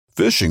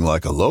Fishing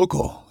like a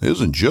local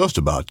isn't just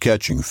about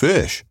catching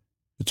fish.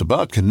 It's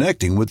about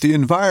connecting with the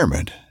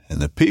environment and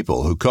the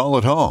people who call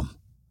it home.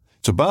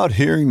 It's about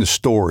hearing the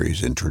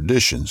stories and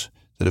traditions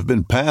that have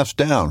been passed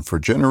down for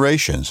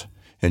generations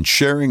and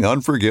sharing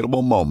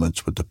unforgettable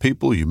moments with the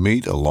people you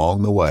meet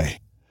along the way.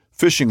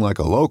 Fishing like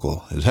a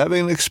local is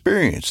having an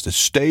experience that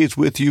stays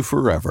with you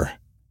forever.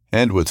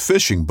 And with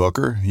Fishing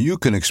Booker, you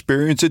can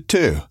experience it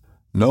too,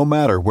 no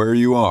matter where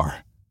you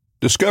are.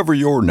 Discover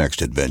your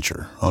next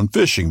adventure on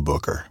Fishing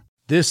Booker.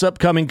 This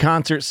upcoming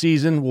concert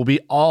season will be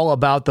all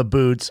about the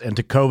boots, and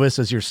Tecovas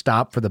is your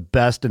stop for the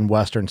best in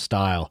Western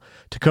style.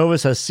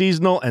 Tecovas has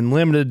seasonal and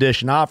limited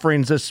edition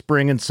offerings this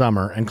spring and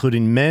summer,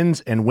 including men's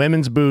and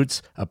women's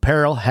boots,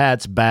 apparel,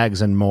 hats,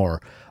 bags, and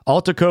more.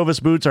 All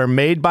Tecovas boots are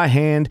made by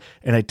hand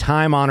in a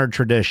time-honored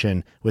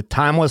tradition with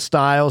timeless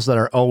styles that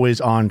are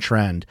always on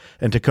trend.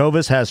 And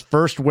Tecovas has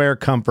first wear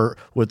comfort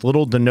with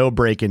little to no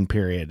break-in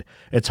period.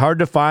 It's hard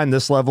to find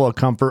this level of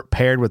comfort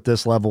paired with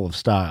this level of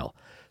style.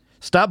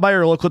 Stop by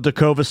your local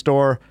Tecovas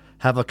store,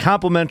 have a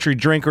complimentary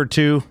drink or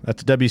two,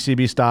 that's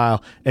WCB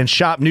style, and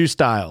shop new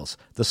styles.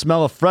 The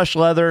smell of fresh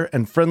leather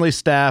and friendly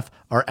staff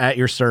are at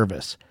your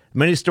service.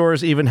 Many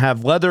stores even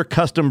have leather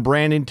custom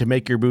branding to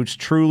make your boots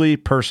truly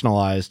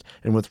personalized.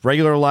 And with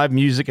regular live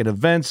music and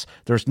events,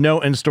 there's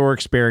no in-store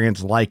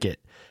experience like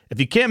it.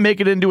 If you can't make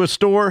it into a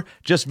store,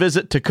 just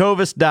visit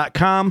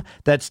tecovas.com.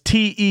 That's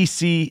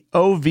TECOVAS.com.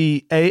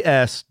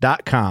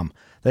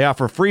 They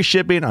offer free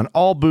shipping on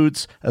all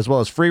boots, as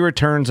well as free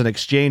returns and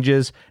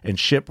exchanges, and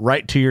ship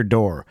right to your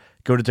door.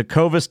 Go to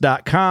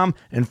tecovas.com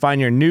and find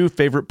your new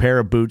favorite pair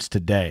of boots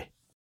today.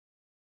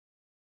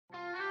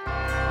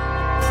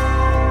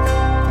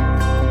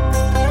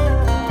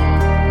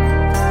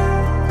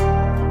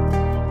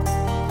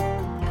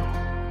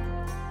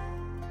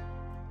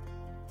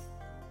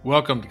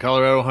 Welcome to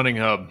Colorado Hunting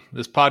Hub.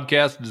 This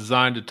podcast is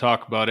designed to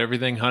talk about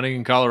everything hunting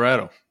in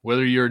Colorado,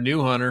 whether you're a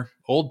new hunter,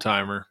 old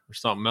timer, or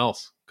something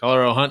else.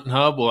 Colorado Hunting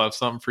Hub will have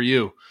something for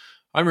you.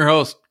 I'm your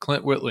host,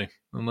 Clint Whitley,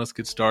 and let's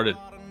get started.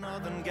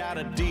 Nothing got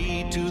a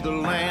deed to the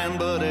land,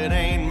 but it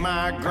ain't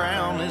my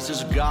ground. This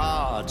is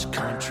God's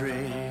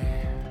country.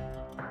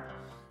 Hey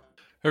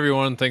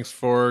everyone, thanks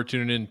for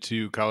tuning in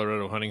to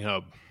Colorado Hunting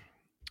Hub.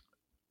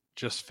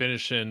 Just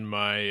finishing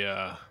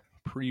my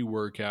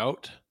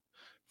pre-workout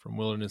from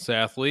Wilderness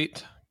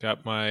Athlete.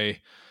 Got my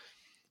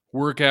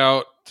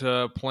workout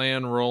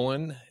plan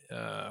rolling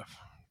to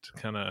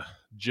kind of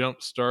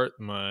jumpstart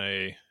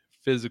my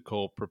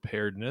physical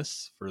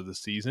preparedness for the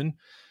season.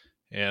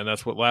 And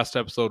that's what last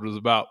episode was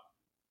about.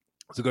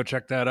 So go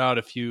check that out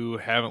if you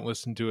haven't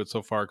listened to it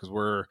so far, because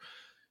we're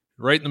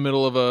right in the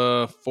middle of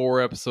a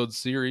 4-episode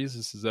series.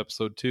 This is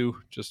episode 2,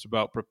 just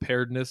about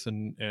preparedness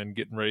and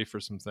getting ready for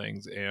some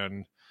things.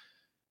 And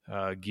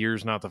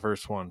gear's not the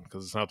first one,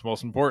 because it's not the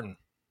most important.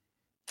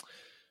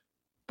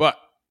 But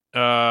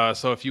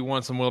so if you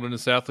want some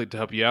Wilderness Athlete to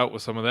help you out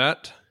with some of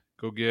that,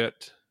 go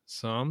get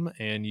some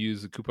and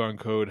use the coupon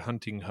code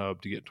HuntingHub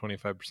to get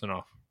 25%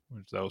 off,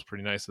 which that was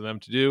pretty nice of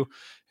them to do.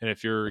 And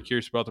if you're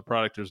curious about the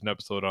product, there's an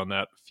episode on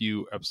that a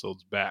few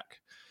episodes back.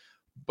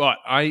 But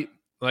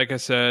like I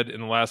said in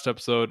the last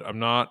episode, I'm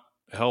not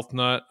a health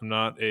nut. I'm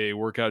not a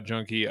workout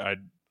junkie. I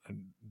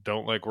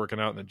don't like working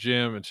out in the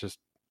gym. It's just,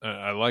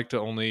 I like to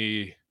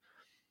only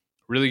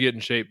really get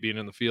in shape being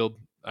in the field.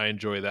 I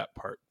enjoy that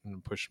part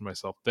and pushing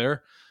myself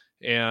there.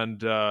 And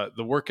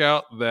the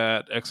workout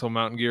that Exo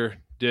Mountain Gear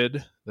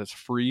did, that's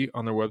free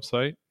on their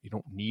website. You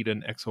don't need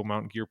an Exo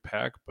Mountain Gear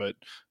pack, but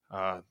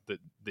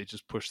they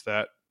just push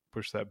that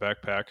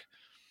backpack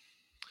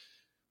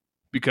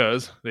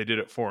because they did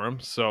it for them.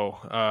 So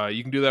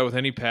you can do that with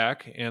any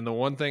pack. And the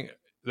one thing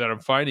that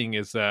I'm finding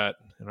is that,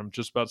 and I'm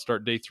just about to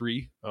start day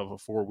 3 of a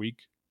 4-week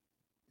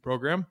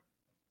program,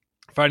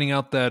 finding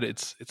out that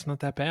it's not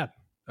that bad.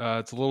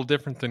 It's a little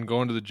different than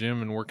going to the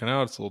gym and working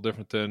out. It's a little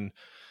different than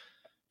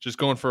just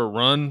going for a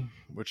run,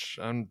 which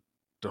I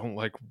don't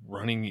like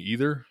running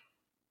either.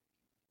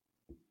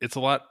 It's a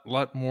lot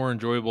more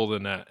enjoyable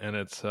than that. And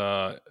it's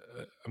I'm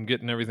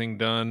getting everything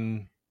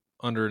done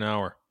under an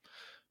hour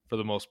for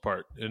the most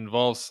part. It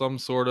involves some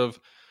sort of,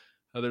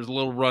 there's a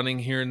little running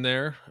here and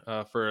there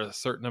for a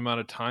certain amount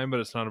of time, but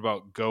it's not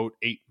about go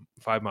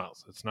 5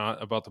 miles. It's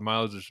not about the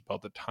mileage. It's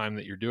about the time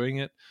that you're doing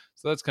it.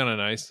 So that's kind of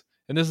nice.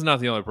 And this is not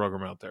the only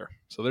program out there.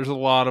 So there's a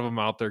lot of them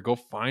out there. Go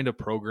find a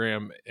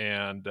program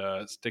and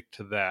stick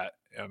to that.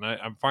 And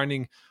I'm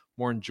finding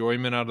more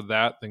enjoyment out of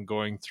that than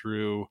going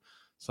through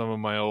some of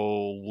my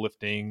old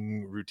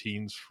lifting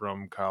routines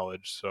from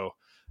college. So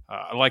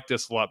I like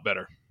this a lot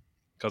better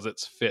because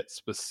it's fit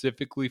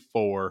specifically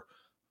for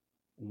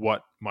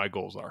what my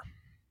goals are.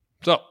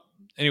 So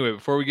anyway,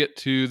 before we get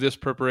to this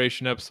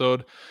preparation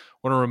episode,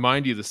 I want to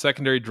remind you the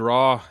secondary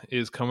draw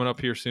is coming up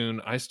here soon.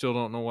 I still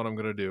don't know what I'm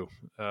going to do.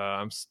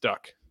 I'm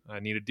stuck. I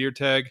need a deer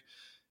tag,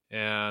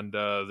 and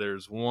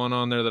there's one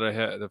on there that I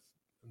had.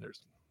 There's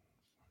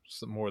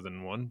some more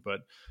than one, but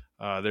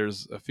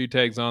there's a few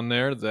tags on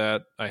there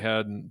that I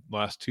had in the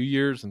last 2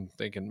 years and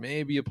thinking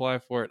maybe apply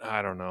for it.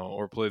 I don't know,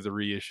 or play the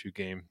reissue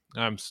game.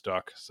 I'm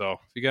stuck. So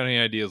if you got any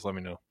ideas, let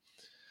me know.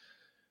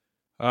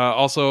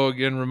 Also,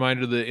 again,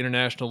 reminder to the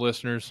international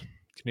listeners,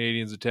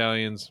 Canadians,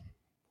 Italians,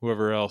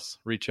 whoever else,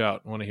 reach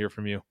out. I want to hear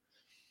from you.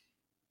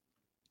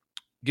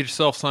 Get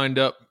yourself signed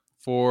up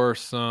for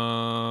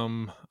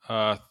some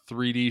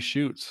 3D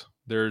shoots.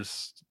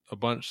 There's a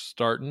bunch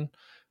starting.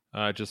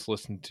 Just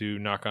listen to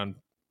Knock On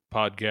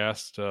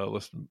podcast,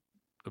 listen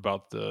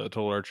about the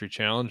Total Archery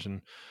Challenge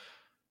and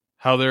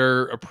how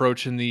they're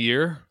approaching the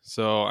year.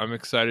 So I'm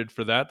excited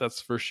for that. That's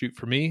the first shoot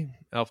for me.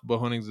 Alpha Bow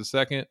Hunting's the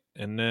second,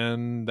 and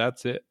then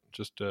that's it.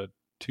 Just a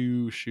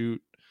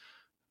 2-shoot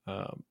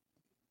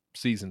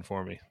season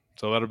for me.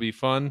 So that'll be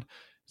fun.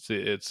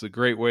 It's a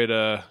great way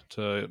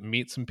to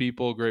meet some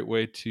people, great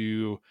way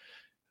to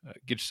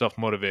get yourself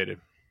motivated.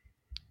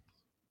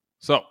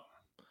 So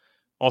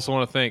also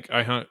want to thank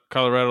I Hunt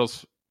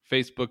Colorado's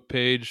Facebook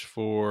page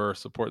for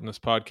supporting this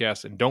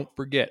podcast. And don't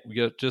forget, we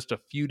got just a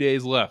few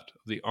days left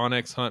of the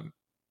Onyx Hunt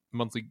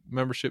monthly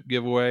membership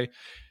giveaway,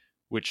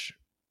 which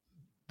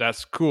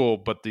that's cool.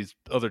 But these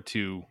other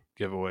 2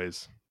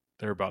 giveaways,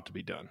 they're about to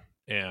be done.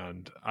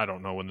 And I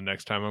don't know when the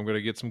next time I'm going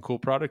to get some cool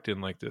product in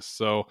like this.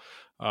 So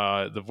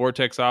the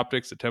Vortex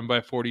Optics, the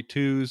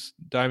 10x42s,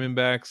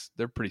 Diamondbacks,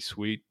 they're pretty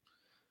sweet.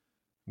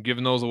 I'm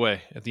giving those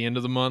away at the end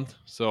of the month.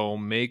 So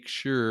make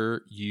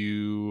sure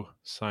you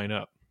sign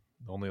up.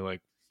 Only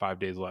like 5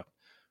 days left,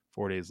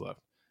 4 days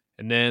left.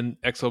 And then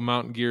Exo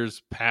Mountain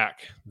Gear's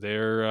pack.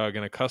 They're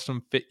going to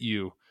custom fit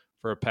you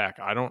for a pack.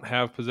 I don't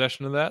have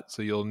possession of that.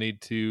 So you'll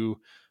need to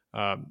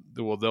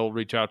they'll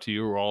reach out to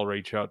you, or I'll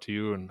reach out to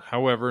you, and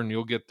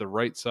you'll get the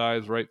right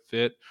size, right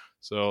fit.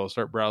 So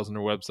start browsing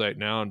their website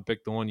now and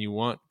pick the one you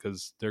want,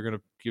 because they're going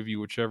to give you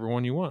whichever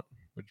one you want,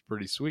 which is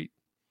pretty sweet.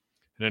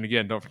 And then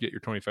again, don't forget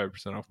your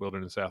 25% off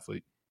Wilderness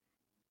Athlete.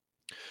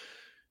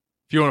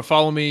 If you want to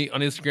follow me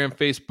on Instagram,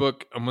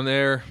 Facebook, I'm on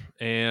there,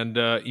 and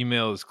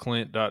email is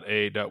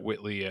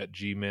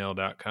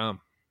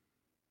clint.a.whitley@gmail.com.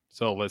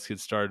 So let's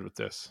get started with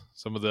this.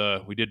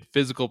 We did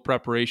physical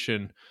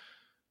preparation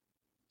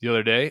the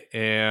other day,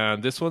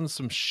 and this one's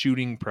some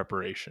shooting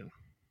preparation.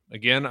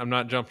 Again, I'm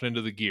not jumping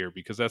into the gear,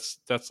 because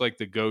that's like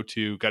the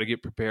go-to. Got to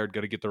get prepared,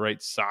 got to get the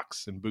right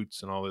socks and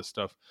boots and all this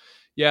stuff.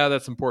 Yeah,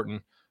 that's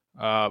important.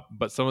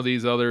 But some of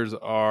these others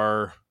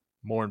are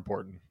more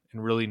important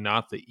and really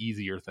not the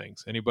easier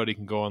things. Anybody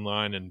can go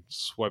online and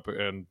swipe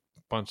and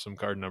punch some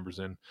card numbers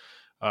in.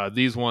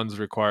 These ones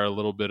require a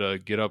little bit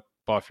of get up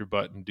off your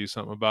butt and do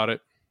something about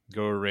it.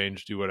 Go to a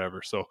range, do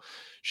whatever. So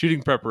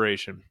shooting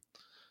preparation.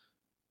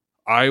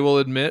 I will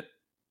admit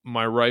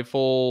my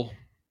rifle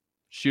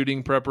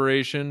shooting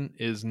preparation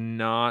is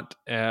not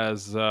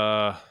as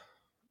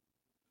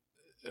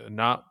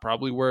not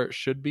probably where it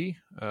should be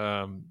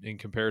in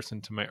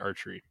comparison to my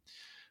archery.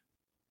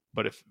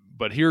 But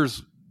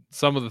here's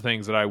some of the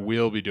things that I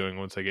will be doing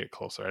once I get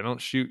closer. I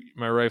don't shoot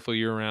my rifle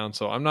year round,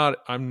 so I'm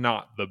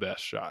not the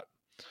best shot.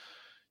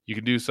 You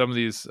can do some of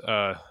these.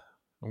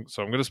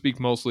 So I'm going to speak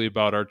mostly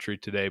about archery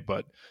today,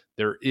 but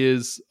there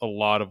is a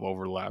lot of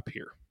overlap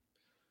here.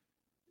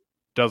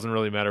 Doesn't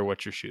really matter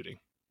what you're shooting.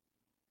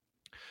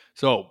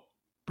 So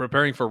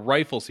preparing for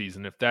rifle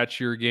season, if that's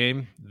your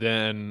game,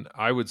 then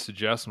I would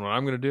suggest, and what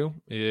I'm going to do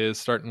is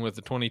starting with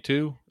the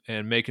 22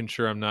 and making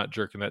sure I'm not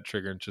jerking that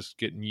trigger, and just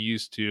getting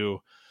used to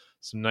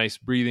some nice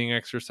breathing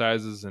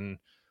exercises and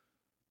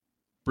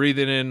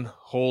breathing in,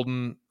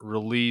 holding,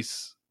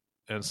 release,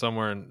 and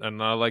somewhere.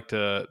 And I like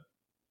to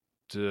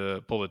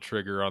pull the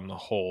trigger on the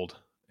hold,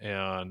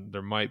 and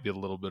there might be a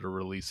little bit of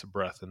release of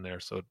breath in there.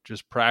 So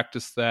just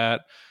practice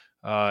that.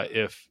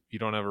 If you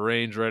don't have a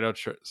range right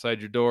outside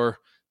your door,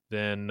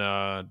 then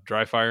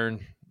dry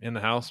firing in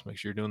the house. Make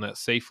sure you're doing that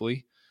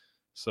safely.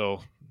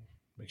 So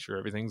make sure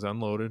everything's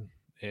unloaded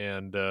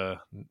and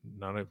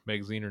not a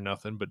magazine or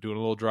nothing, but doing a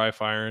little dry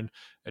firing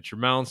at your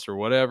mounts or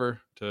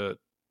whatever to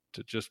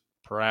just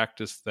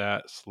practice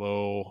that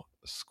slow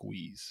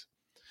squeeze.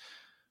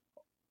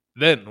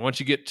 Then once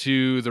you get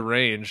to the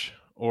range,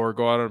 or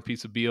go out on a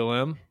piece of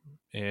BLM,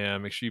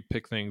 and make sure you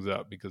pick things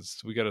up,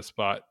 because we got a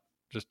spot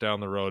just down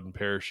the road and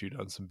parachute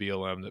on some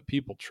BLM that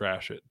people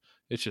trash it.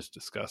 It's just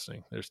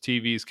disgusting. There's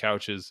TVs,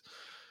 couches.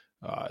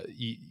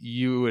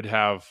 You would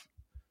have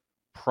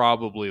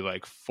probably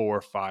like 4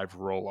 or 5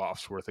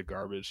 roll-offs worth of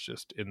garbage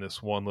just in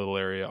this one little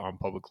area on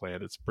public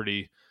land. It's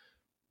pretty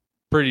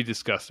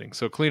disgusting.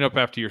 So clean up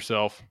after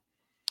yourself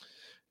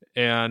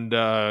and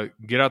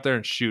get out there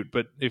and shoot.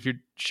 But if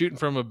you're shooting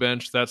from a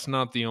bench, that's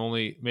not the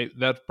only.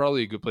 That's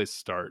probably a good place to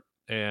start.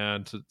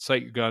 And to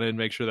sight your gun in,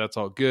 make sure that's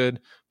all good.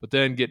 But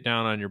then get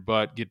down on your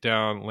butt, get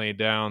down, lay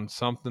down,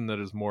 something that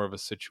is more of a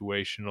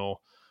situational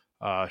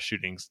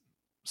shooting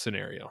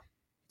scenario.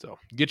 So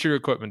get your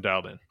equipment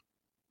dialed in.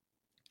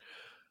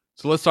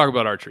 So let's talk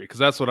about archery, because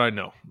that's what I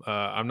know.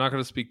 I'm not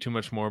going to speak too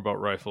much more about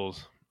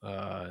rifles.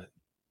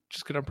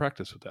 Just get on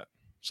practice with that.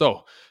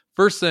 So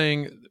first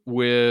thing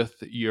with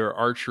your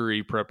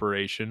archery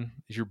preparation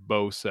is your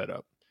bow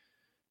setup.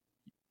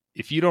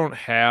 If you don't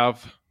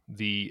have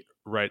the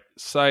right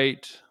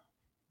sight,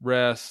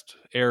 rest,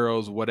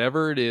 arrows,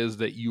 whatever it is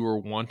that you are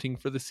wanting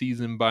for the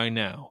season by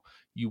now,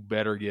 you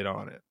better get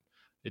on it.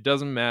 It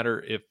doesn't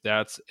matter if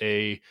that's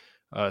a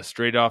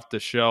straight off the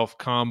shelf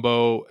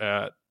combo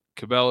at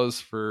Cabela's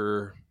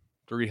for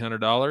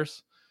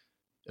 $300.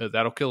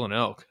 That'll kill an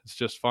elk. It's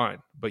just fine.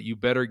 But you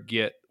better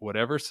get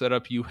whatever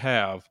setup you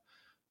have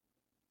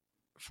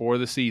for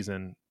the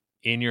season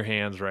in your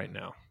hands right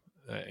now,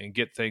 and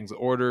get things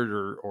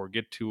ordered or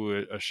get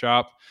to a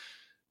shop.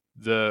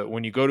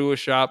 When you go to a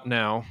shop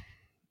now,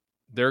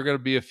 they're going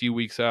to be a few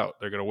weeks out.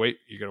 They're going to wait.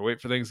 You're going to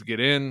wait for things to get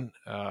in.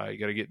 You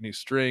got to get new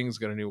strings,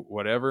 got a new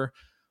whatever.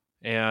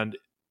 And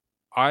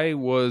I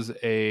was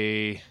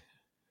I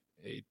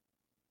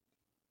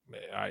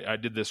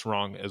did this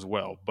wrong as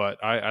well,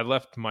 but I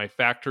left my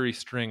factory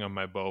string on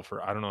my bow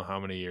for I don't know how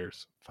many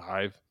years,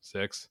 5,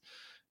 6,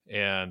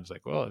 and it's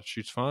like, well, it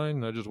shoots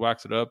fine. I just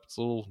wax it up. It's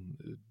a little,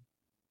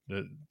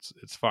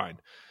 it's fine.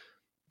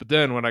 But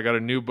then when I got a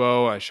new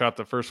bow, I shot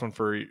the first one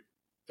for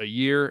a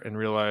year and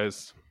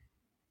realized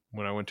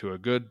when I went to a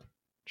good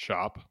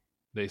shop,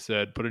 they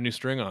said, put a new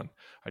string on.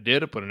 I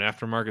did. I put an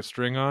aftermarket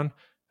string on.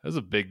 That's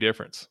a big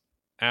difference.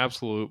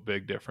 Absolute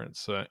big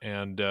difference.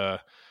 I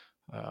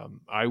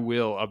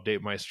will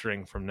update my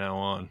string from now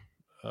on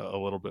a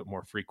little bit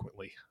more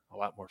frequently, a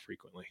lot more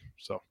frequently.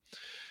 So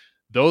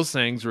those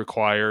things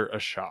require a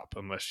shop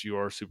unless you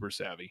are super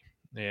savvy,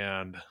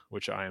 and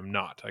which I am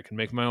not. I can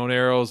make my own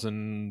arrows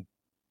and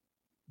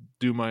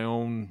do my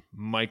own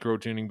micro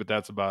tuning, but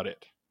that's about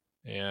it.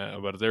 Yeah,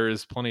 but there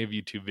is plenty of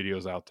YouTube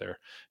videos out there.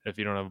 If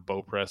you don't have a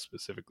bow press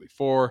specifically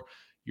for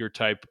your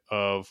type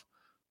of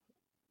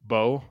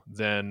bow,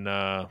 then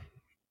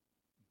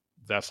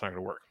that's not going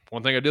to work.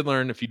 One thing I did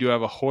learn, if you do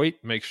have a Hoyt,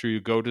 make sure you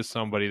go to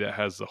somebody that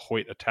has the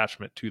Hoyt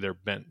attachment to their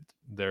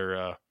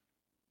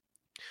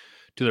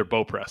to their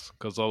bow press,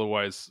 because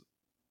otherwise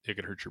it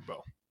could hurt your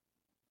bow.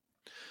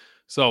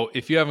 So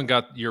if you haven't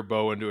got your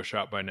bow into a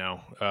shop by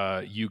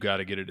now, you got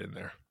to get it in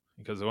there,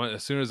 because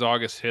as soon as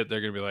August hit,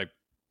 they're going to be like,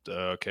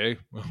 okay,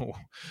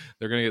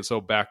 they're going to get so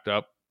backed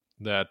up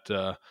that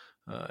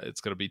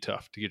it's going to be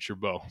tough to get your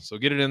bow. So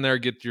get it in there,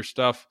 get your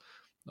stuff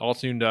all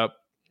tuned up.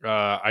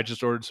 I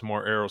just ordered some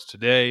more arrows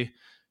today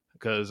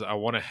because I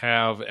want to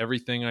have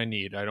everything I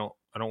need. I don't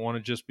want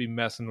to just be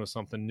messing with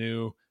something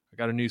new. I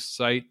got a new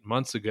sight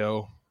months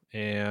ago,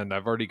 and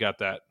I've already got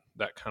that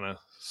kind of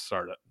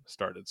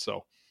started.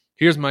 So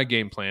here's my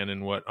game plan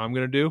and what I'm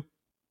going to do.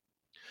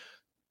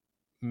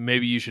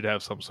 Maybe you should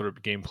have some sort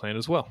of game plan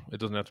as well. It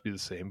doesn't have to be the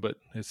same, but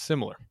it's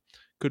similar.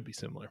 Could be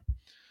similar.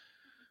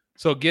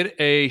 So get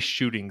a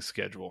shooting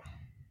schedule,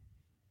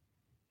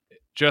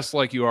 just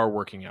like you are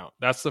working out.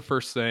 That's the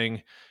first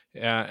thing.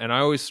 And I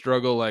always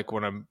struggle, like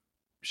when I'm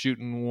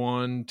shooting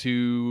 1,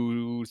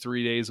 2,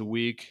 3 days a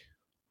week.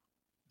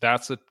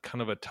 That's a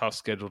kind of a tough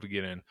schedule to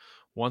get in.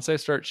 Once I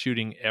start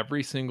shooting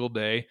every single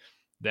day,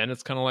 then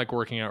it's kind of like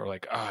working out. We're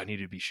like, I need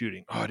to be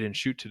shooting. I didn't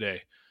shoot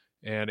today.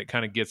 And it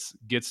kind of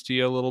gets to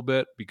you a little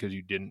bit because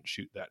you didn't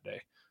shoot that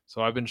day.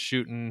 So I've been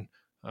shooting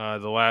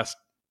the last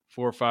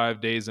 4 or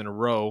 5 days in a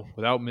row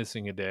without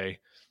missing a day.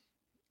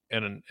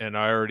 And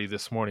I already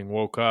this morning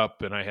woke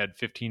up and I had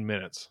 15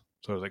 minutes.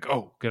 So I was like,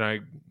 I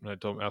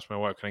asked my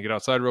wife, can I get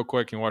outside real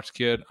quick and watch the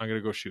kid? I'm going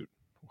to go shoot.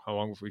 How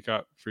long have we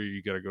got for you?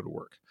 You got to go to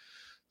work.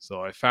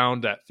 So I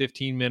found that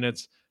 15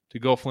 minutes to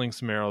go fling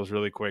some arrows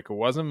really quick. It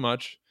wasn't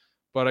much,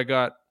 but I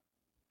got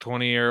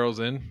 20 arrows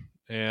in,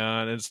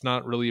 and it's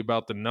not really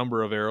about the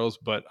number of arrows,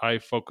 but I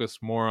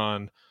focused more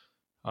on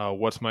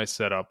what's my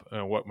setup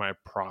and what my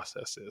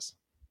process is.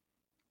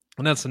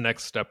 And that's the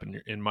next step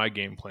in my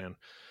game plan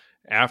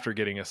after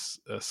getting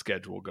a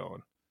schedule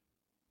going,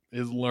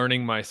 is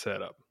learning my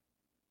setup.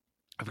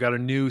 I've got a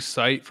new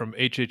sight from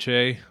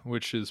HHA,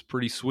 which is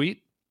pretty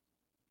sweet,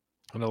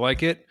 and I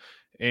like it.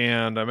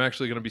 And I'm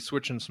actually going to be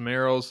switching some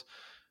arrows.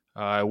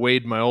 I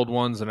weighed my old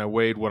ones, and I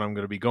weighed what I'm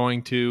going to be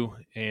going to,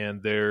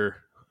 and they're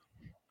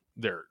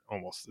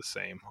almost the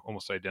same,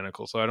 almost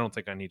identical. So I don't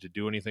think I need to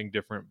do anything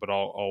different, but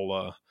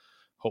I'll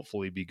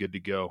hopefully be good to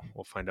go.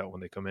 We'll find out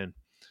when they come in.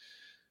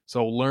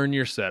 So learn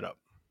your setup.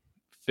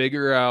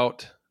 Figure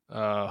out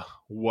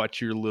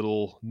what your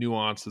little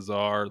nuances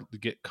are.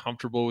 Get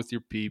comfortable with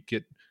your peep.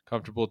 Get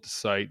comfortable with the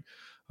sight.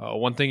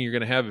 One thing you're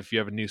going to have if you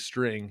have a new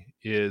string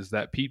is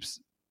that peep's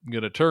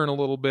going to turn a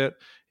little bit.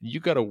 You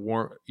got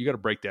to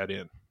break that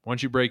in.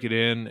 Once you break it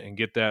in and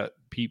get that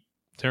peep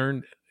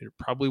turned, it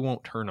probably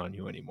won't turn on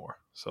you anymore.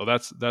 So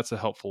that's a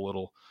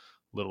helpful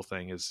little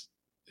thing is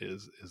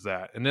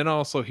that. And then I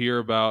also hear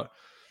about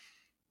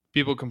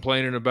people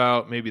complaining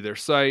about maybe their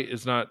sight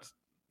is not,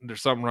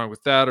 there's something wrong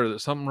with that, or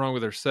there's something wrong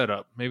with their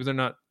setup. Maybe they're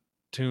not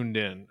tuned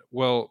in.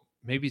 Well,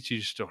 maybe you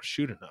just don't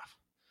shoot enough.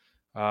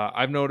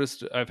 I've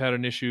noticed I've had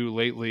an issue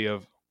lately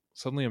of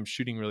suddenly I'm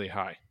shooting really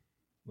high,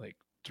 like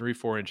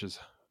 3-4 inches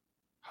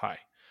high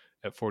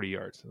at 40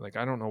 yards. Like,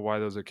 I don't know why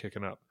those are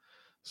kicking up.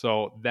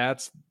 So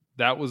that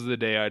was the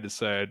day I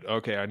decided,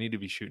 okay, I need to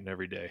be shooting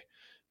every day,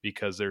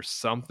 because there's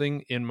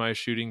something in my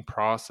shooting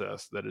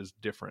process that is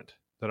different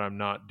that I'm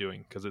not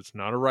doing, because it's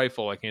not a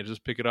rifle. I can't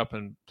just pick it up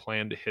and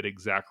plan to hit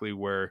exactly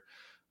where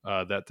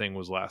that thing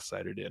was last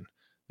sighted in.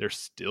 There's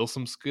still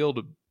some skill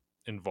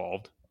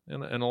involved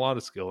and a lot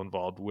of skill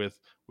involved with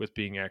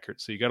being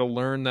accurate. So you got to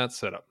learn that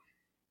setup.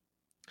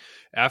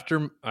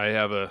 After I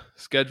have a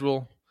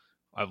schedule,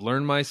 I've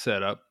learned my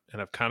setup,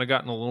 and I've kind of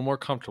gotten a little more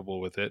comfortable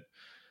with it.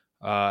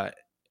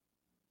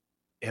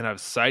 And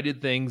I've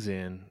sighted things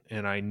in,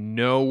 and I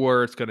know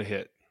where it's going to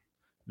hit.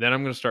 Then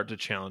I'm going to start to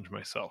challenge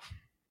myself,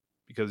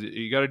 because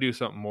you got to do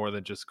something more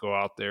than just go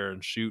out there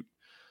and shoot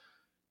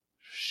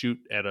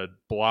at a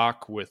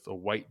block with a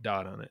white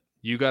dot on it.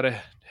 You got to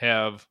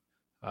have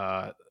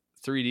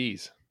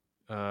 3Ds.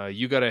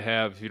 You got to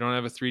have, if you don't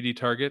have a 3D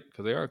target,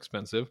 because they are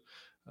expensive,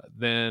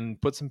 then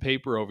put some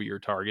paper over your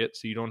target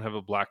so you don't have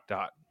a black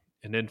dot,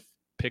 and then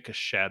pick a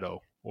shadow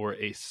or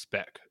a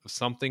speck of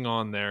something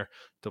on there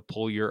to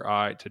pull your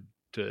eye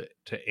to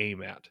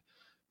aim at,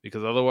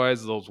 because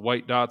otherwise those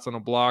white dots on a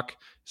block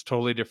is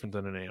totally different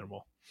than an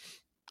animal,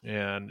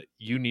 and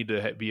you need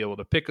to be able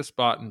to pick a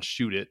spot and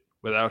shoot it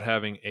without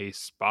having a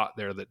spot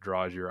there that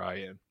draws your eye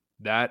in.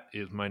 That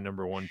is my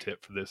number one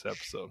tip for this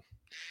episode.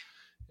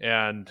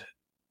 And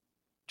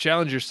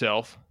challenge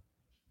yourself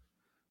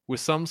with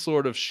some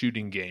sort of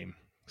shooting game,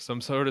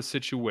 some sort of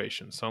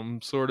situation,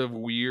 some sort of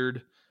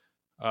weird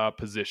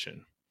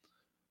position.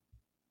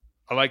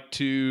 I like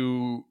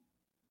to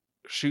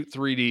shoot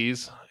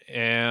 3Ds,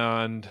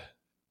 and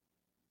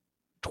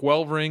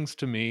 12 rings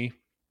to me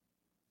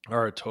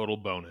are a total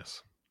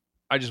bonus.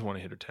 I just want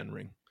to hit a 10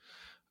 ring.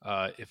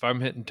 If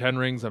I'm hitting 10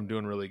 rings, I'm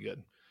doing really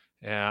good.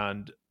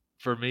 And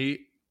for me,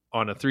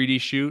 on a 3D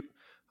shoot,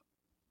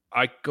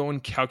 I go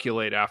and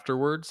calculate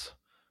afterwards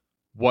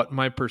what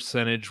my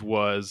percentage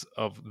was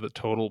of the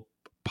total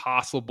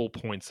possible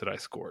points that I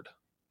scored.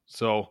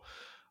 So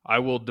I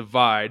will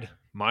divide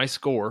my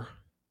score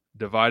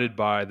divided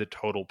by the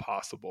total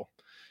possible.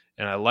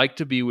 And I like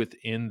to be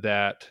within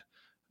that.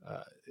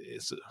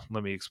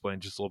 Let me explain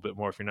just a little bit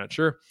more if you're not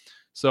sure.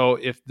 So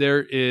if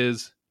there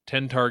is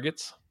 10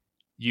 targets,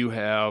 you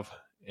have,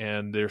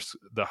 and there's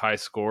the high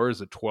score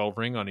is a 12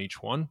 ring on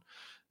each one.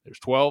 There's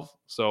 12,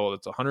 so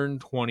it's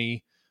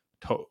 120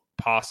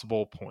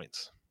 possible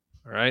points.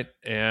 All right,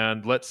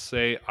 and let's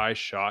say I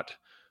shot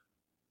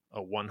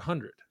a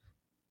 100.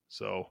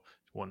 So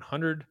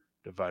 100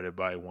 divided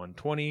by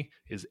 120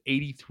 is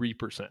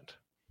 83%.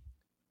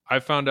 I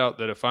found out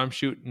that if I'm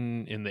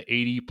shooting in the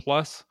 80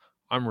 plus,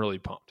 I'm really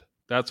pumped.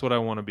 That's what I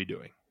want to be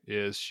doing,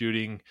 is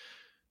shooting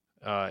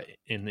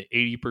in the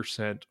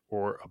 80%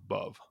 or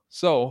above.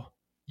 So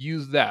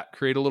use that.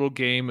 Create a little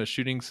game, a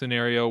shooting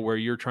scenario where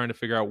you're trying to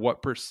figure out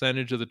what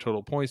percentage of the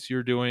total points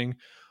you're doing.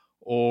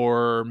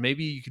 Or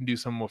maybe you can do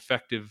some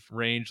effective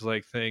range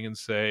like thing and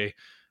say,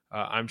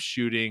 I'm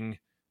shooting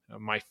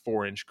my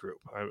 4-inch group.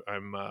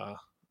 I'm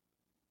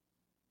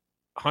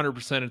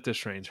 100% at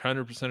this range,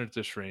 100% at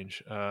this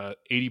range,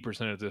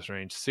 80% at this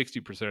range,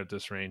 60% at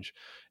this range,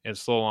 and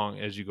so long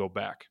as you go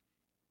back.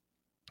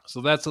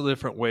 So that's a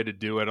different way to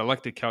do it. I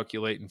like to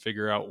calculate and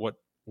figure out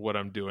what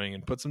I'm doing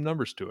and put some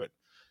numbers to it.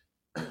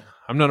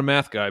 I'm not a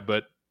math guy,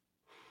 but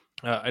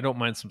I don't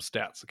mind some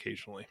stats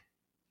occasionally.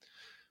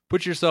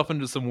 Put yourself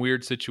into some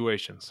weird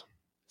situations.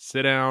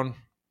 Sit down,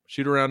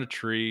 shoot around a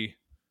tree.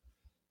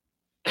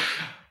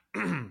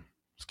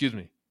 Excuse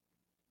me.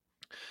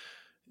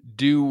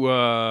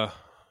 Do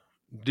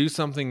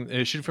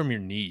something. Shoot from your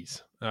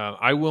knees.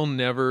 I will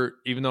never,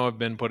 even though I've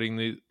been put in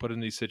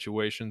these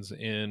situations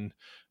in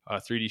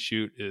 3D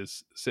shoot,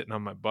 is sitting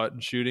on my butt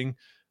and shooting.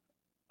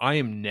 I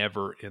am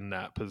never in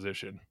that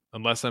position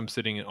unless I'm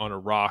sitting on a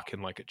rock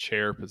in like a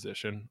chair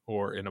position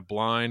or in a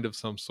blind of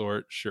some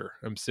sort. Sure,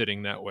 I'm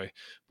sitting that way,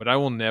 but I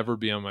will never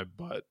be on my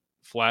butt,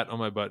 flat on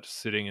my butt,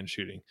 sitting and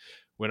shooting.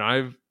 When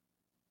I've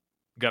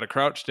got to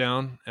crouch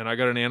down and I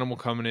got an animal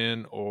coming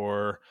in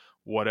or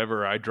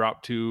whatever, I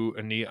drop to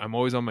a knee. I'm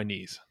always on my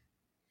knees.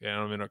 And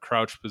I'm in a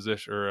crouch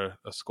position or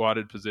a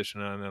squatted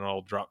position, and then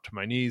I'll drop to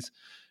my knees.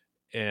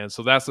 And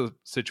so that's a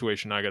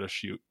situation I got to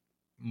shoot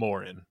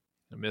more in.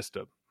 I missed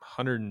a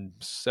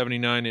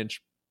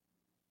 179-inch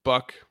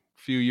buck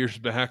a few years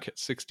back at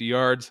 60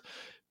 yards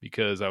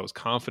because I was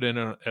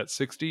confident at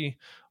 60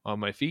 on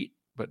my feet,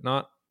 but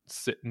not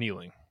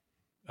kneeling.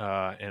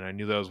 And I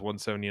knew that was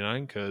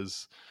 179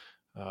 because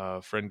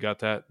a friend got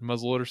that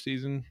muzzleloader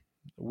season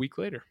a week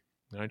later,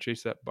 and I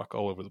chased that buck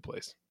all over the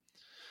place.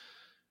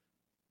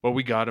 But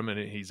we got him, and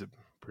he's a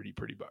pretty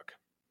buck.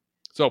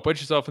 So put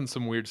yourself in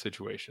some weird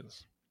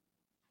situations.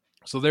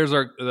 So there's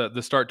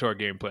the start to our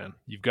game plan.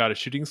 You've got a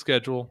shooting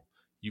schedule.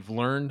 You've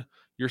learned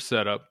your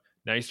setup.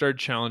 Now you started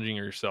challenging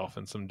yourself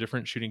in some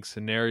different shooting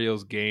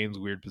scenarios, games,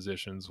 weird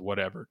positions,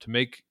 whatever, to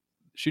make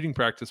shooting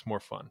practice more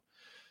fun.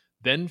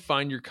 Then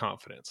find your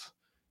confidence.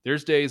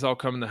 There's days I'll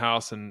come in the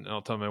house and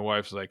I'll tell my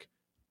wife, like,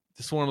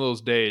 this is one of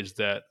those days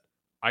that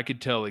I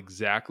could tell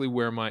exactly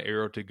where my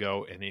arrow to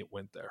go and it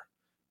went there.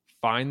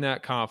 Find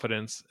that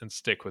confidence and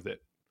stick with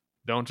it.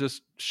 Don't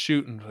just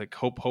shoot and like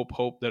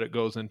hope that it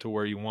goes into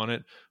where you want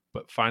it,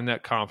 but find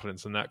that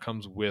confidence, and that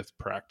comes with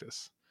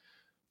practice.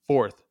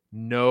 Fourth,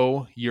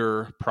 know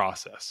your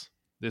process.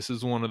 This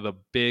is one of the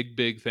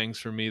big things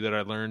for me that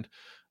I learned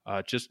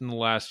just in the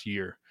last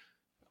year.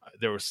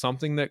 There was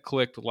something that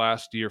clicked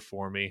last year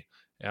for me,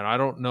 and I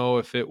don't know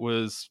if it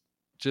was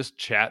just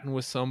chatting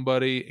with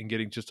somebody and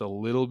getting just a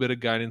little bit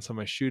of guidance on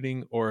my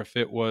shooting, or if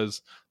it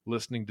was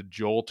listening to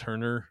Joel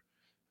Turner.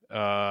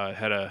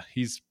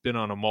 He's been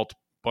on a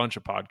bunch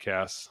of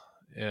podcasts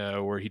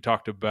where he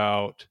talked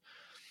about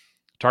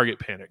target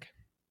panic.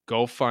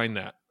 Go find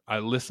that. I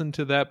listened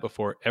to that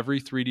before every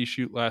 3D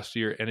shoot last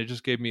year, and it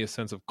just gave me a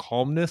sense of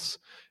calmness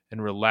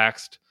and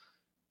relaxed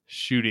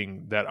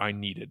shooting that I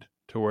needed,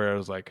 to where I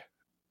was like,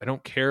 I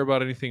don't care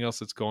about anything else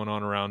that's going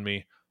on around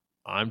me.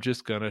 I'm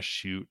just going to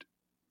shoot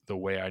the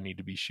way I need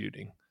to be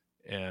shooting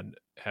and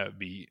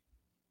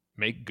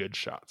make good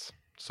shots.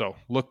 So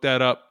look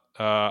that up.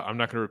 I'm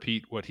not going to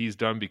repeat what he's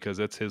done because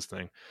that's his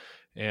thing,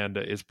 and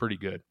it's pretty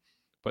good.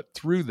 But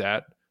through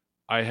that,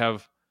 I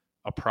have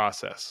a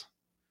process,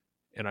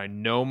 and I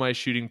know my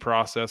shooting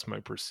process, my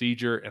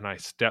procedure, and I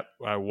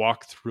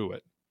walk through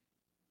it.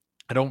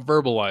 I don't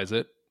verbalize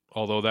it,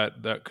 although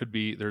that could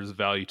be, there's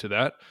value to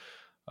that.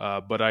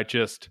 But I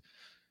just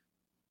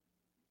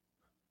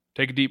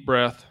take a deep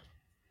breath.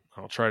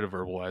 I'll try to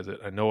verbalize it.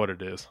 I know what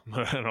it is,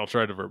 and I'll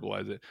try to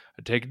verbalize it.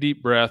 I take a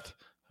deep breath.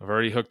 I've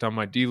already hooked on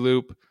my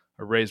D-loop.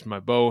 I raised my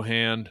bow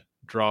hand,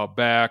 draw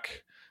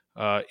back.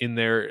 In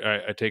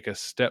there, I take a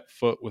step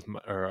forward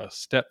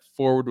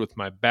with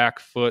my back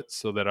foot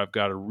so that I've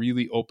got a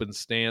really open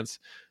stance.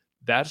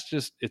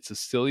 It's a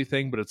silly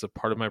thing, but it's a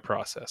part of my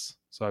process.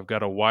 So I've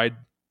got a wide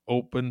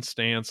open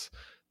stance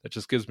that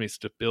just gives me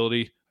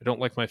stability. I don't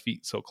like my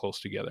feet so close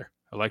together.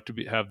 I like to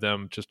have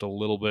them just a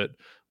little bit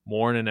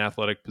more in an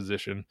athletic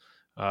position,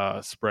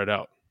 spread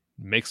out.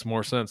 Makes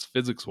more sense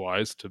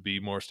physics-wise to be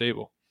more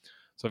stable.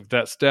 So I've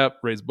that step,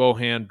 raise bow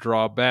hand,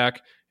 draw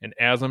back, and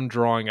as I'm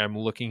drawing, I'm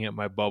looking at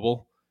my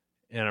bubble,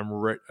 and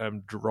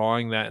I'm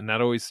drawing that, and that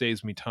always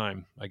saves me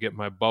time. I get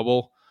my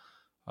bubble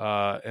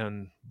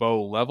and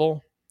bow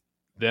level,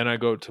 then I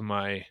go to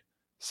my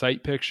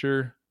sight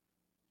picture,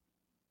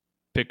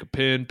 pick a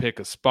pin, pick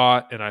a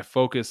spot, and I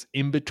focus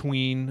in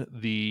between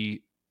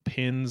the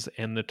pins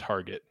and the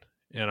target,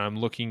 and I'm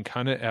looking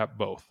kind of at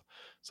both.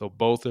 So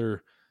both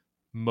are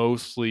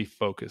mostly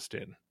focused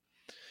in.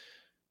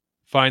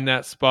 Find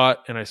that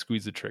spot, and I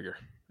squeeze the trigger.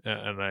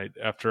 And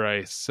after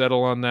I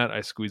settle on that,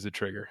 I squeeze the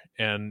trigger.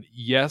 And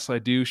yes, I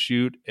do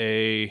shoot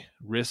a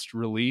wrist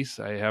release.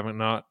 I haven't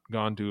not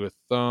gone to a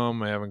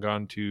thumb. I haven't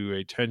gone to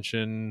a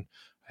tension.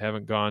 I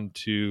haven't gone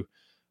to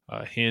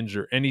a hinge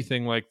or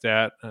anything like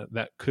that.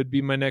 That could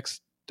be my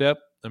next step.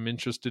 I'm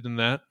interested in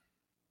that.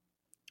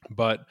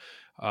 But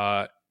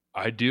I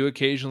do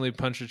occasionally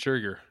punch a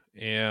trigger,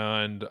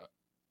 and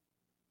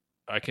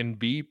I can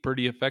be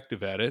pretty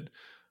effective at it.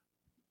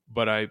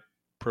 But I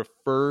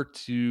prefer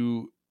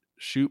to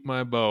shoot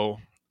my bow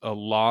a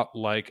lot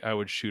like I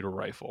would shoot a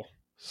rifle,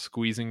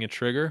 squeezing a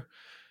trigger.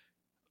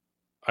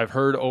 I've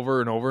heard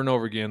over and over and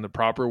over again, the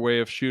proper way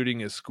of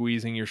shooting is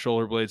squeezing your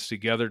shoulder blades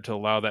together to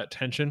allow that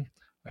tension.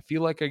 I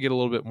feel like I get a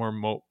little bit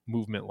more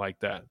movement like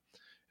that.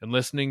 And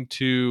listening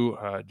to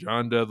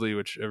John Dudley,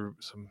 which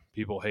some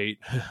people hate,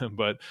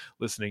 but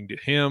listening to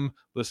him,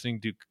 listening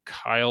to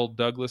Kyle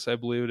Douglas, I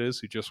believe it is,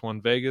 who just won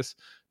Vegas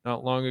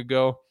not long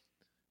ago,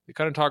 they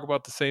kind of talk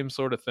about the same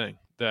sort of thing,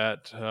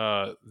 that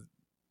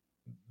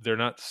they're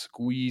not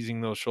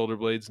squeezing those shoulder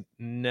blades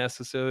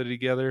necessarily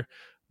together,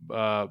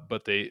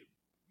 but they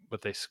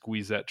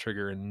squeeze that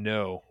trigger and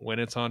know when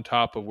it's on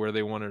top of where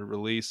they want to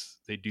release,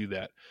 they do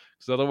that.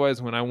 Because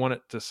otherwise, when I want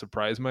it to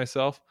surprise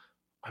myself,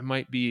 I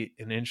might be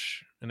 1.5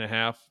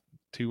 inches,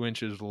 2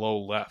 inches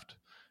low left,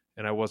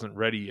 and I wasn't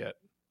ready yet.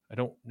 I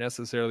don't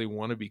necessarily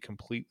want to be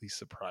completely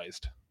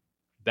surprised.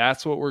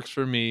 That's what works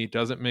for me.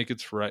 Doesn't make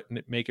it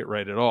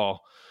right at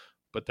all,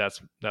 but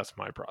that's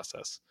my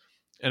process,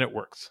 and it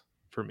works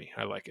for me.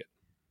 I like it.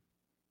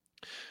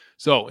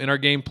 So in our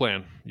game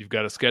plan, you've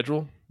got a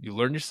schedule. You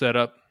learn your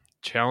setup,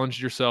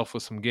 challenge yourself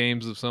with some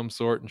games of some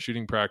sort and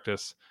shooting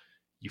practice.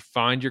 You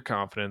find your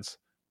confidence,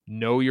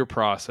 know your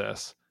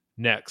process.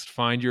 Next,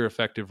 find your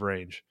effective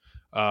range.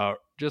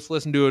 Just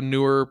listen to a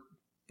newer.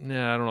 I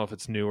don't know if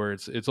it's newer.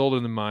 It's older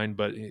than mine,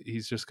 but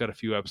he's just got a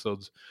few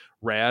episodes.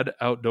 Rad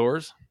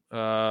Outdoors.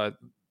 Shout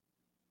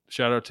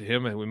out to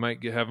him, and we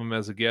might have him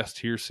as a guest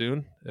here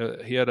soon.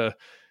 He had a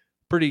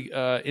pretty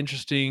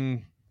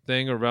interesting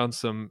thing around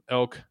some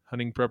elk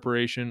hunting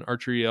preparation,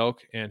 archery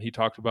elk, and he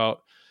talked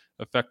about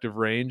effective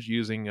range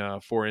using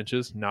 4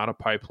 inches, not a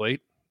pie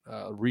plate.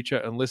 Reach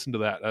out and listen to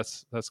that.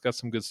 That's got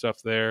some good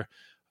stuff there.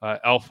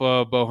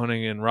 Alpha Bow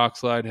Hunting and Rock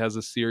Slide has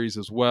a series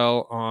as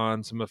well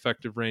on some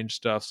effective range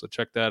stuff, so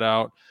check that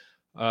out.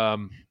 I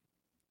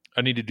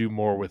need to do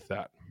more with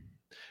that.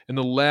 And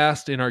the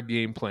last in our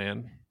game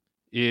plan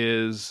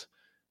is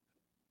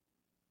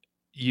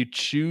you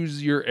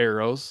choose your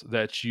arrows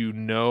that you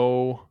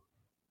know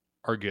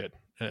are good.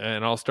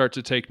 And I'll start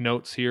to take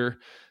notes here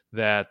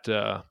that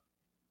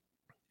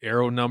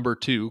arrow number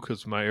 2,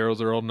 because my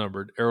arrows are all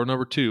numbered, arrow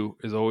number 2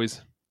 is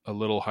always a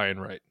little high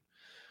and right.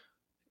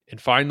 And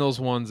find those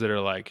ones that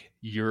are like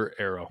your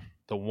arrow,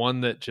 the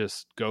one that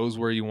just goes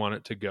where you want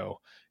it to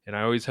go. And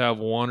I always have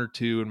 1 or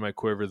 2 in my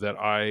quiver that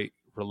I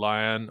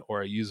rely on,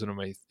 or I use in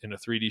a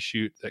 3D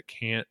shoot that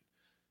can't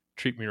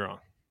treat me wrong.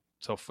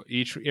 So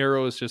each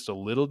arrow is just a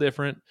little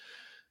different.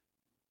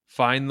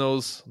 Find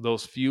those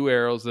few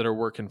arrows that are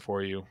working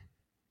for you.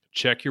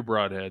 Check your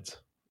broadheads.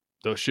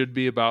 Those should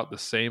be about the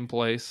same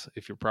place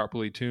if you're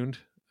properly tuned.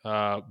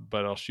 But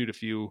I'll shoot a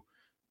few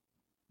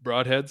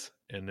broadheads,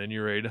 and then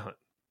you're ready to hunt.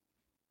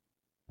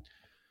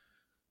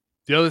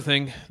 The other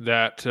thing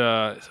that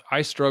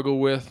I struggle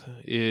with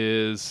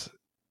is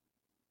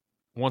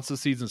once the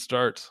season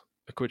starts,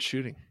 I quit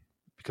shooting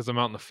because I'm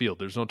out in the field.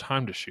 There's no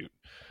time to shoot.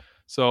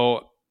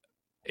 So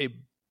a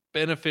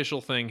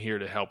beneficial thing here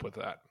to help with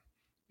that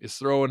is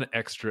throw an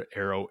extra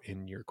arrow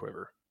in your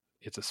quiver.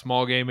 It's a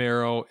small game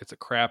arrow. It's a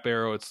crap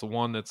arrow. It's the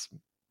one that's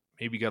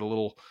maybe got a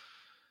little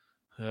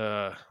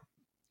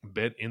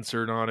bent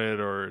insert on it,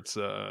 or it's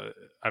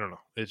I don't know.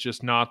 It's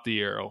just not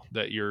the arrow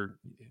that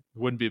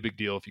wouldn't be a big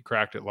deal if you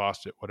cracked it,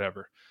 lost it,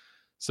 whatever.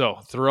 So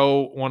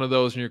throw one of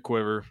those in your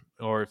quiver,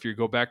 or if you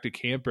go back to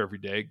camp every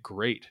day,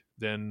 great.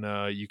 Then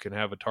you can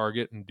have a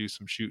target and do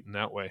some shooting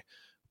that way.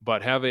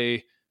 But have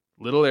a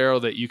little arrow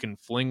that you can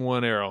fling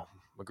one arrow.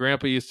 My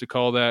grandpa used to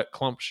call that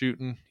clump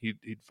shooting.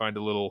 He'd find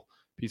a little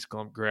piece of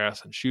clump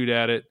grass and shoot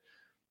at it.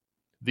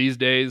 These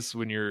days,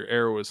 when your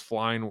arrow is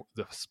flying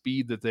the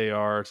speed that they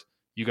are,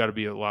 you got to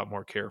be a lot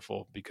more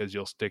careful because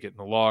you'll stick it in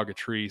a log, a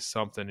tree,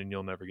 something, and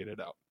you'll never get it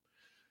out.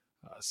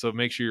 So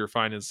make sure you're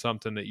finding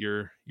something that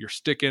you're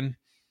sticking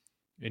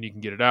and you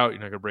can get it out. You're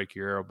not going to break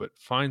your arrow, but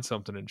find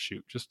something and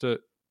shoot just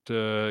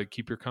to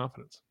keep your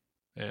confidence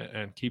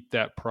and keep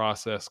that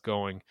process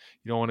going.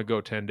 You don't want to go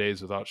 10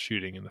 days without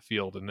shooting in the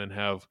field and then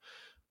have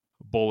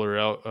a bull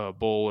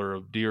or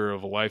a deer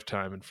of a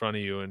lifetime in front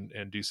of you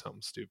and do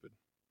something stupid.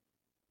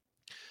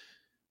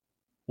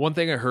 One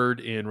thing I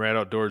heard in Rad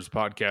Outdoors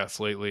podcast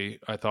lately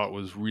I thought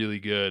was really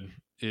good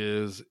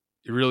is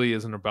it really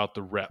isn't about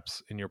the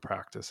reps in your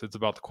practice. It's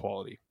about the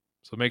quality.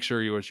 So make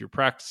sure as you're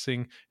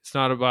practicing, it's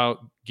not about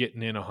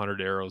getting in 100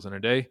 arrows in a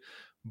day,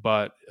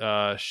 but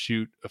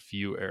shoot a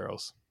few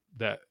arrows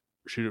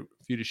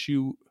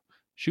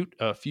shoot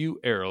a few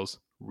arrows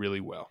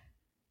really well.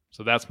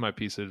 So that's my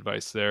piece of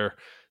advice there.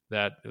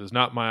 That it was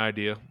not my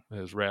idea. It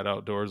was Rad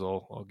Outdoors.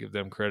 I'll give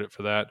them credit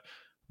for that,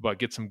 but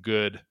get some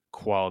good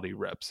quality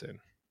reps in.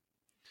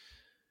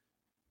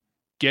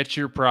 Get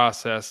your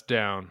process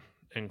down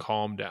and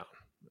calm down.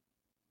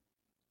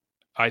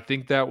 I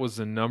think that was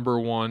the number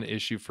one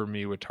issue for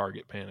me with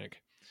target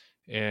panic.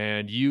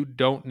 And you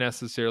don't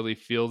necessarily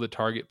feel the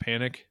target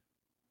panic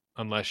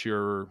unless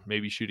you're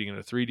maybe shooting in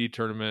a 3D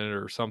tournament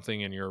or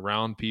something and you're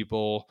around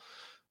people.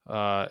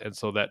 And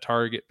so that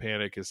target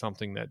panic is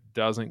something that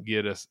doesn't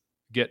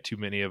get too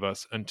many of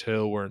us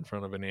until we're in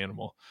front of an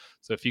animal.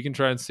 So if you can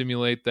try and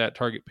simulate that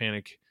target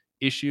panic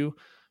issue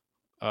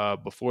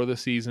before the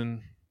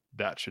season,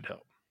 that should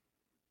help.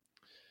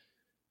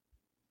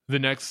 The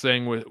next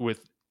thing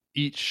with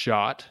each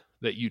shot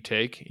that you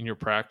take in your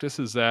practice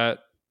is that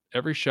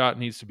every shot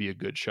needs to be a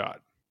good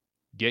shot.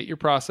 Get your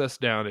process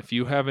down. If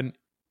you have a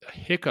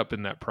hiccup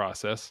in that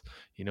process,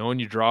 when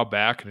you draw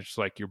back and it's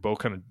like your bow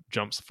kind of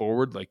jumps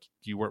forward, like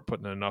you weren't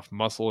putting enough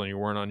muscle and you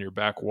weren't on your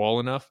back wall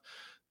enough,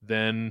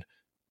 then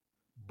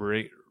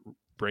bring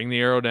the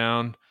arrow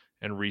down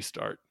and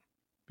restart,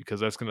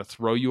 because that's going to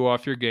throw you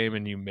off your game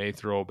and you may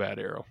throw a bad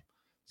arrow.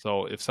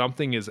 So if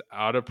something is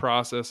out of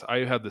process, I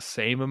have the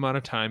same amount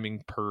of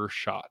timing per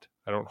shot.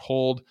 I don't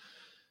hold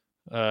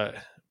 5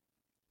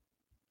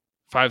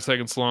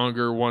 seconds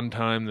longer one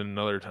time than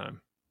another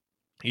time.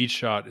 Each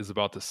shot is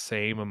about the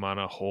same amount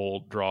of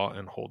hold, draw,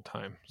 and hold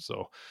time.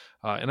 So,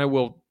 and I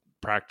will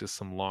practice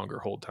some longer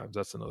hold times.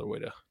 That's another way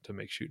to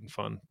make shooting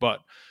fun.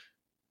 But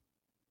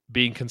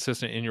being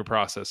consistent in your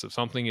process. If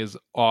something is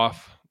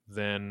off,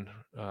 then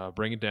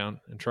bring it down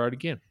and try it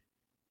again.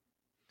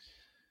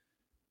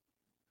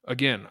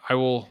 Again, I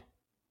will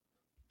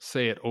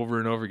say it over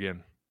and over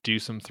again. Do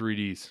some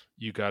 3Ds.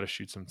 You got to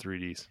shoot some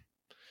 3Ds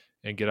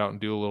and get out and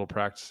do a little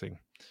practicing.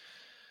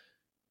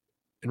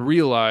 And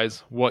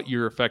realize what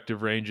your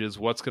effective range is,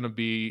 what's going to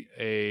be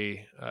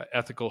a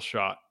ethical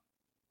shot.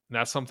 And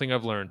that's something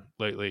I've learned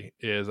lately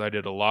is I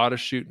did a lot of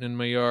shooting in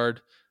my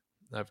yard.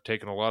 I've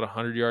taken a lot of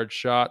 100-yard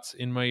shots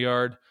in my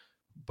yard,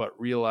 but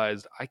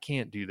realized I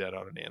can't do that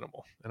on an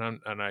animal,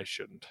 and I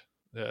shouldn't.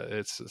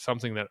 It's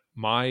something that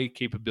my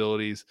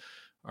capabilities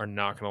are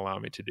not going to allow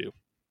me to do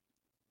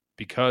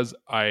because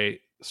I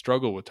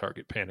struggle with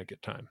target panic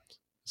at times.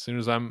 As soon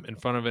as I'm in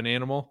front of an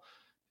animal,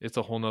 it's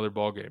a whole nother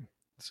ballgame.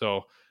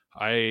 So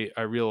I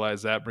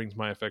realize that brings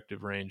my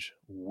effective range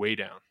way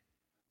down.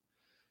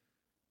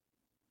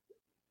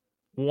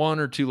 One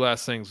or two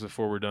last things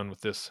before we're done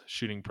with this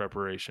shooting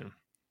preparation.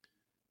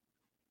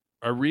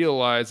 I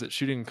realize that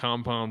shooting a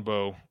compound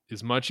bow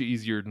is much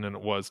easier than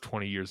it was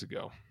 20 years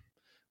ago.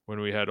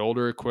 When we had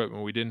older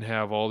equipment, we didn't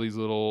have all these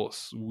little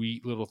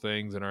sweet little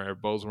things and our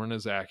bows weren't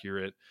as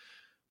accurate,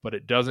 but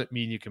it doesn't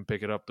mean you can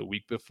pick it up the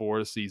week before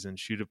the season,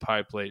 shoot a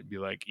pie plate and be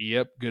like,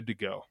 yep, good to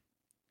go.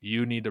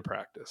 You need to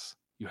practice.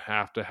 You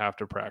have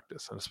to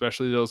practice. And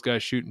especially those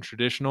guys shooting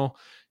traditional,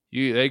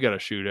 they got to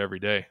shoot every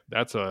day.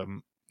 That's a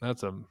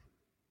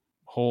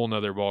whole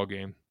nother ball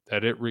game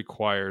that it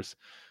requires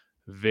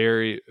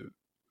very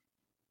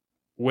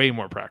way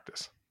more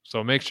practice.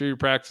 So make sure you're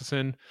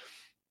practicing.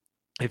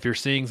 If you're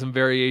seeing some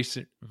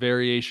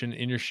variation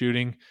in your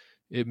shooting,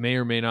 it may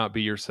or may not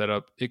be your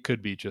setup. It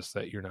could be just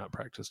that you're not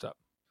practiced up.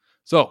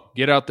 So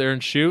get out there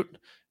and shoot,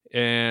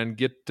 and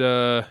get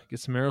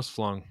some arrows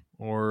flung,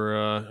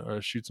 or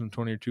shoot some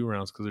 22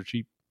 rounds, because they're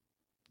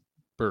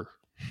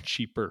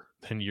cheaper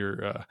than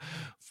your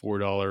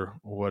 $4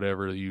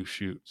 whatever you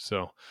shoot.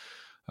 So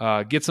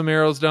get some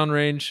arrows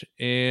downrange,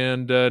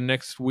 and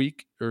next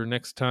week or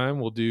next time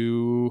we'll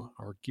do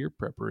our gear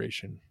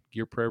preparation,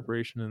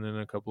 and then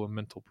a couple of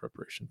mental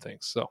preparation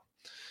things. So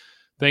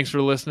thanks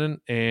for listening,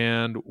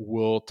 and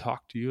we'll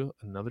talk to you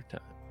another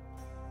time.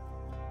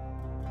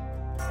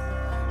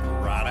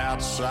 Right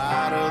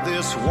outside of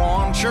this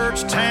one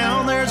church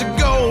town, there's a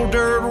gold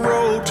dirt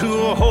road to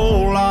a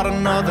whole lot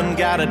of nothing.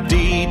 Got a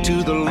deed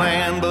to the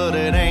land, but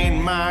it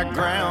ain't my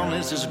ground.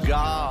 This is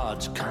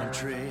God's